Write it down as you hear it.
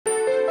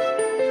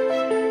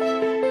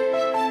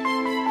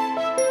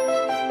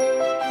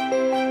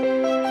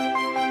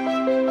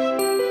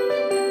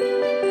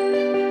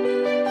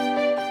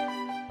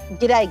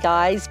G'day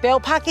guys, Belle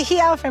Parker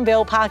here from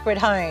Belle Parker at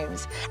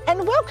Homes,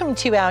 and welcome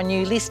to our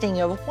new listing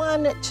of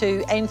 1,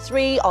 2 and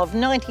 3 of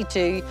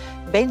 92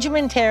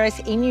 Benjamin Terrace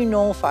in New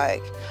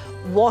Norfolk.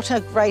 What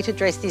a great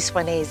address this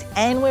one is,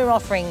 and we're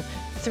offering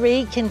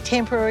 3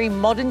 contemporary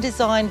modern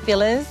design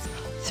villas,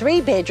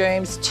 3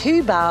 bedrooms,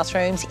 2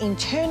 bathrooms,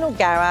 internal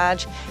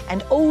garage,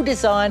 and all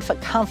designed for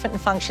comfort and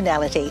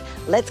functionality.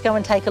 Let's go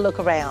and take a look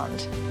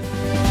around.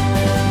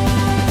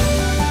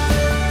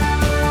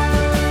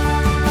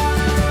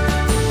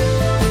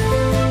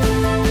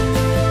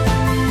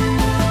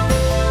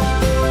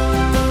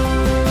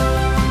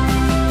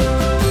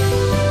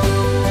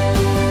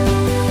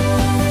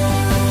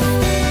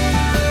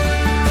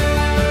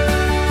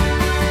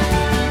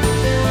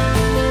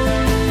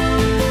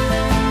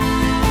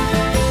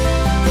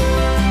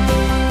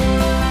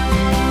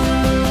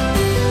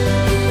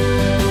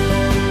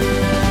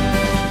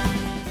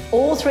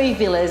 All 3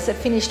 villas are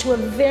finished to a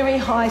very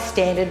high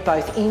standard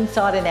both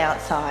inside and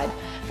outside,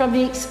 from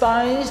the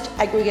exposed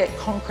aggregate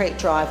concrete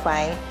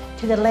driveway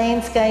to the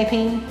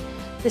landscaping,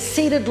 the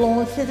seeded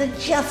lawns that are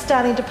just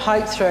starting to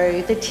poke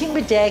through, the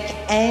timber deck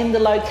and the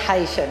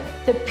location.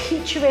 The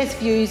picturesque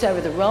views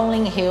over the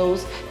rolling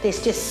hills.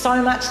 There's just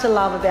so much to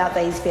love about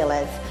these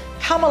villas.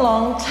 Come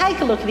along, take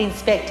a look and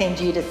inspect and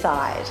you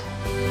decide.